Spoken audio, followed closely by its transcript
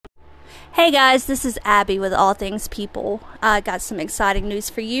Hey guys, this is Abby with All Things People. I got some exciting news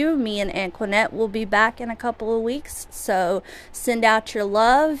for you. Me and Anquinette will be back in a couple of weeks, so send out your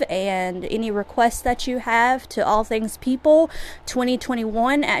love and any requests that you have to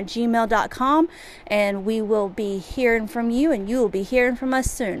allthingspeople2021@gmail.com, and we will be hearing from you and you will be hearing from us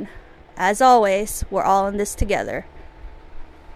soon. As always, we're all in this together.